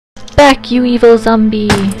Back, you evil zombie!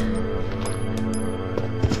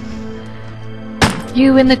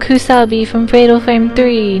 You and the Kusabi from Fatal Frame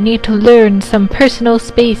 3 need to learn some personal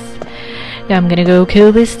space. Now I'm gonna go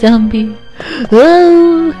kill this zombie.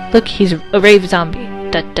 Oh! Look, he's a rave zombie.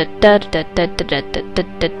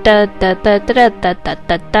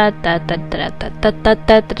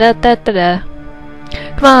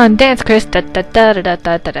 Come on, dance, Chris. Hey,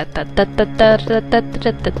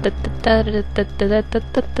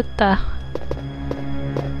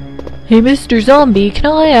 Mr. Zombie, can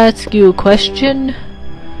I ask you a question?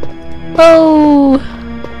 Oh,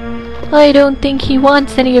 I don't think he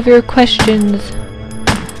wants any of your questions.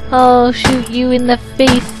 I'll shoot you in the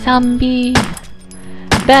face, zombie.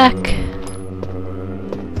 Back.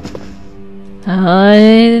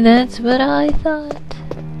 That's what I thought.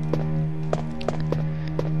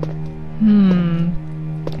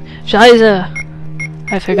 Scheiße!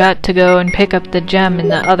 I forgot to go and pick up the gem in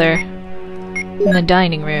the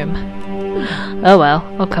dining room. Oh well,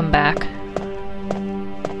 I'll come back.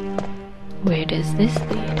 Where does this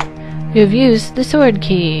lead? You've used the sword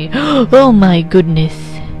key. Oh my goodness.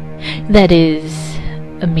 That is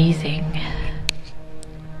amazing.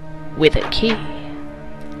 With a key.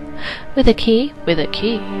 With a key, with a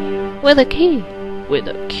key, with a key, with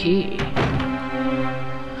a key.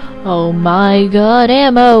 Oh my god,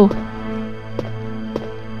 ammo!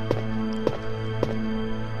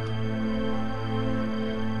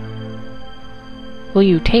 Will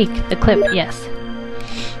you take the clip? Yes.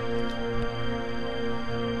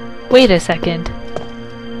 Wait a second.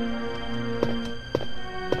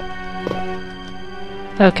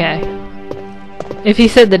 Okay. If he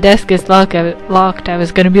said the desk is locked, I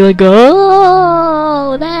was gonna be like,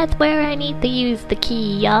 oh, that's where I need to use the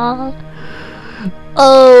key, y'all.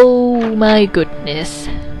 Oh my goodness.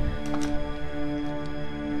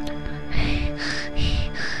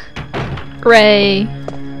 Ray.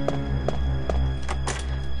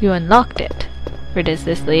 You unlocked it. Where does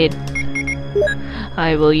this lead?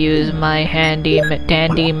 I will use my handy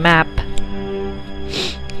dandy map.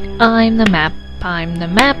 I'm the map, I'm the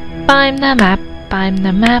map, I'm the map, I'm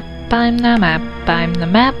the map, I'm the map, I'm the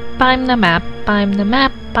map, I'm the map, I'm the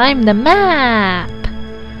map, I'm the map.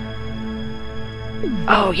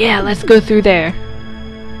 Oh yeah, let's go through there.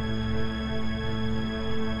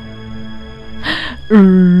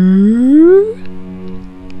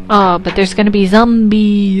 Oh, but there's gonna be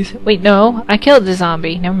zombies. Wait, no, I killed the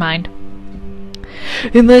zombie. Never mind.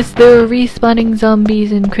 Unless there are respawning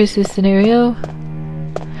zombies in Chris's scenario.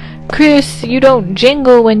 Chris, you don't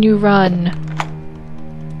jingle when you run.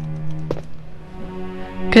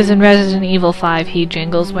 Because in Resident Evil 5, he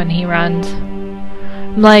jingles when he runs.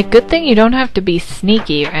 I'm like, good thing you don't have to be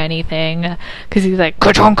sneaky or anything. Because he's like,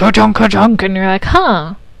 ka-chonk, ka-chonk, ka-chonk, and you're like,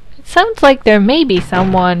 huh. It sounds like there may be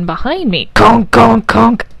someone behind me. Conk, conk,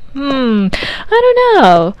 conk. I don't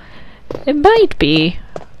know. It might be.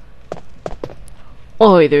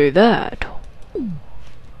 Either that,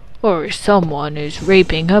 or someone is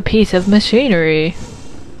raping a piece of machinery.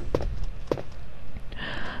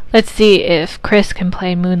 Let's see if Chris can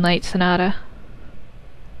play Moonlight Sonata.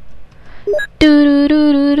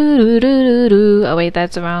 Oh wait,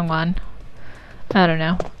 that's the wrong one. I don't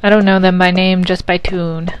know. I don't know them by name, just by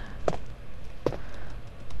tune.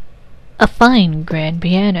 A fine grand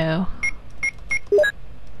piano.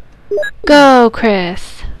 Go,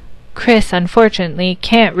 Chris! Chris, unfortunately,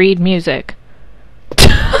 can't read music.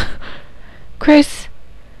 Chris!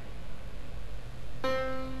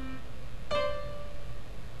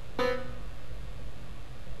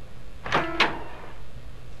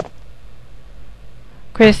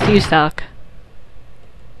 Chris, you suck.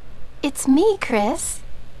 It's me, Chris.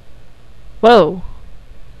 Whoa.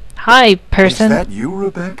 Hi, person. Is that you,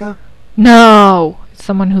 Rebecca? No! It's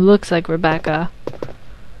someone who looks like Rebecca.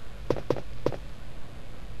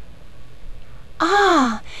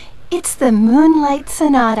 Ah, it's the Moonlight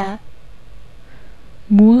Sonata.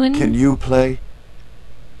 Moon? Can you play?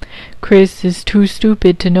 Chris is too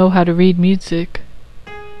stupid to know how to read music.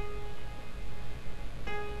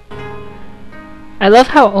 I love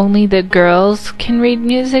how only the girls can read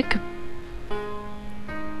music.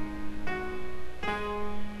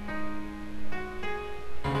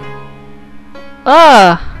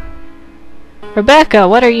 Ah! Rebecca,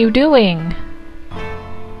 what are you doing?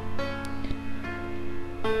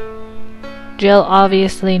 Jill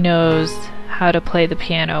obviously knows how to play the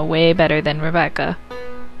piano way better than Rebecca.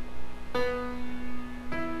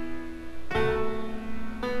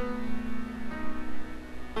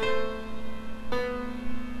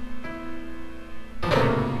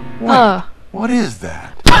 What is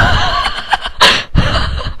that?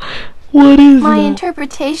 What is My that?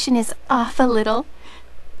 interpretation is off a little.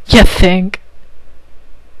 You think?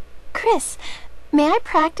 Chris, may I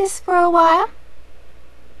practice for a while?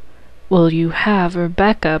 Will you have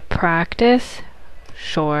Rebecca practice?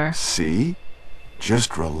 Sure. See?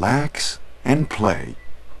 Just relax and play.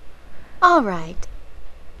 All right.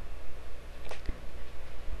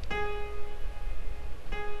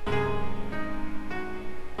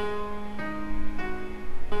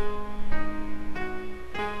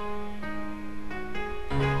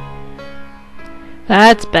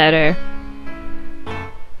 That's better.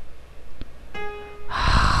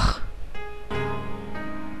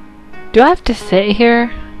 Do I have to sit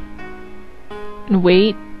here and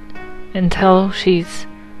wait until she's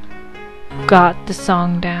got the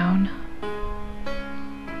song down?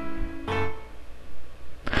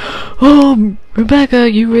 Oh, Rebecca,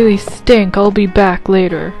 you really stink. I'll be back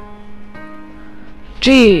later.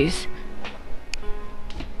 Jeez.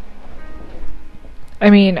 I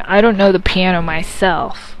mean, I don't know the piano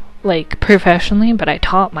myself, like, professionally, but I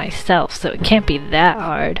taught myself, so it can't be that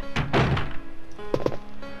hard.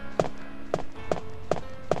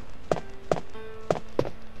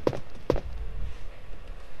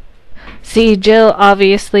 See, Jill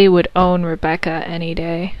obviously would own Rebecca any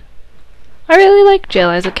day. I really like Jill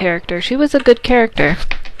as a character. She was a good character.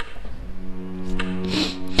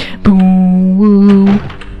 Boom, woo.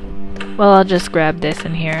 Well, I'll just grab this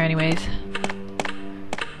in here anyways.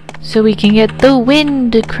 So we can get the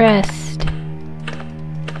wind crest.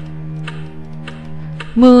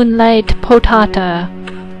 Moonlight potata.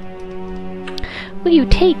 Will you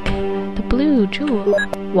take the blue jewel?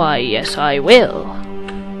 Why, yes, I will.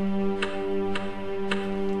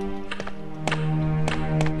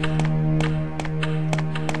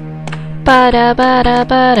 Ba-da ba-da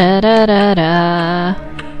ba-da da da da.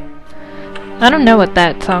 I don't know what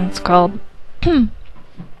that song's called.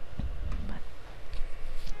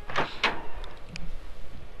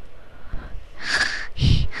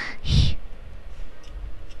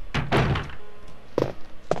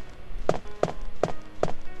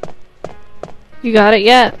 You got it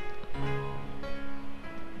yet?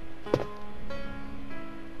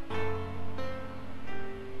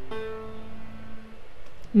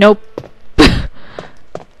 Nope.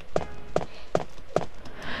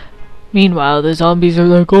 Meanwhile, the zombies are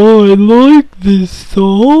like, oh, I like this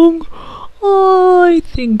song. I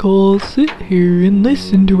think I'll sit here and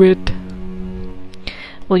listen to it.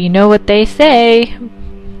 Well, you know what they say.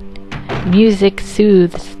 Music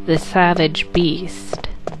soothes the savage beast.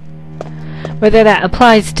 Whether that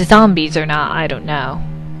applies to zombies or not, I don't know.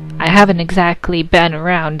 I haven't exactly been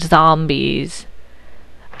around zombies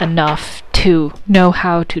enough to know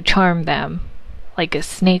how to charm them. Like a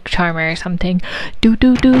snake charmer or something. Do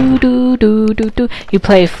do do do do do do. You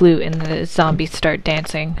play a flute and the zombies start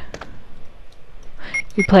dancing.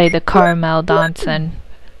 You play the caramel dancing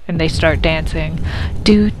and they start dancing.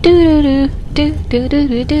 Do do do do do do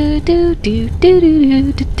do do do do do do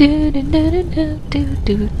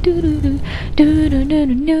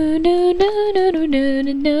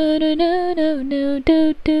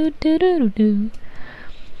do.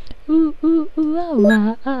 Ooh, ooh, ooh,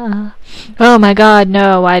 ah, ah. Oh my god,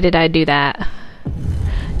 no, why did I do that?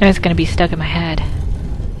 Now it's gonna be stuck in my head.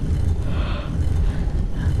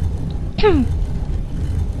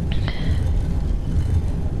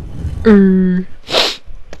 Ooh,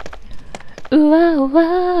 ah,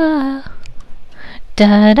 ah.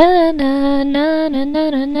 Da da na na na na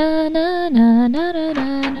na na na na na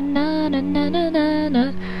na na na na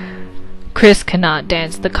na. Chris cannot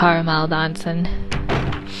dance the caramel dancing.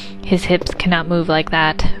 His hips cannot move like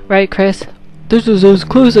that, right, Chris? This is as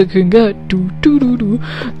close I can get. Do do do do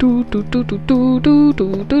do do do do do do do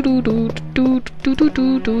do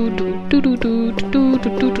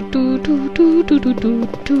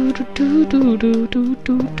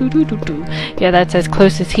do do. Yeah, that's as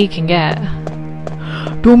close as he can get.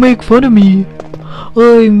 Don't make fun of me.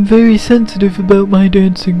 I'm very sensitive about my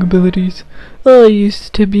dancing abilities. I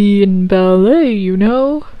used to be in ballet, you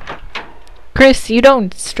know. Chris, you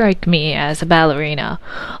don't strike me as a ballerina.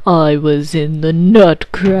 I was in the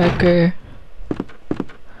Nutcracker.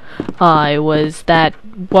 I was that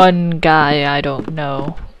one guy I don't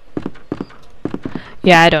know.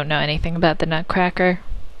 Yeah, I don't know anything about the Nutcracker.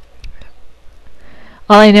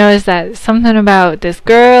 All I know is that something about this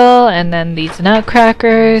girl, and then these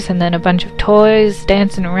nutcrackers, and then a bunch of toys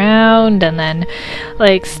dancing around, and then,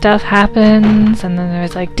 like, stuff happens, and then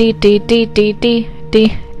there's like dee dee dee dee dee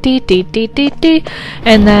dee dee dee dee dee dee,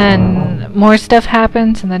 and then more stuff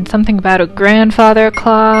happens, and then something about a grandfather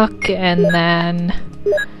clock, and then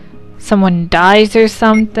someone dies or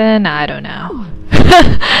something. I don't know.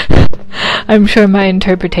 I'm sure my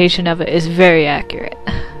interpretation of it is very accurate.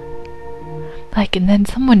 Like, and then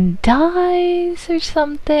someone dies or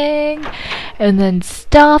something, and then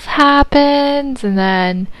stuff happens, and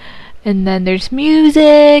then there's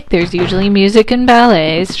music. There's usually music in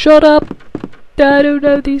ballets. Shut up! I don't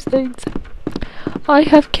know these things. I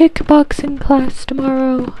have kickboxing class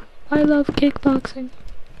tomorrow. I love kickboxing.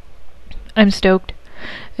 I'm stoked.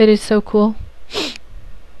 It is so cool.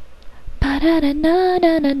 I'm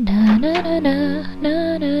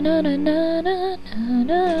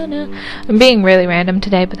being really random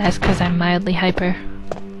today, but that's because I'm mildly hyper.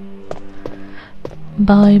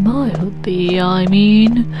 By mildly, I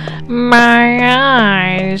mean my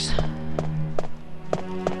eyes.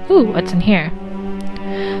 Ooh, what's in here?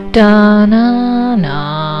 Da-na-na.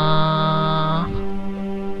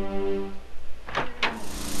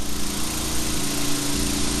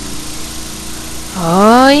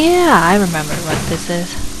 Oh yeah, I remember what this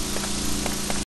is.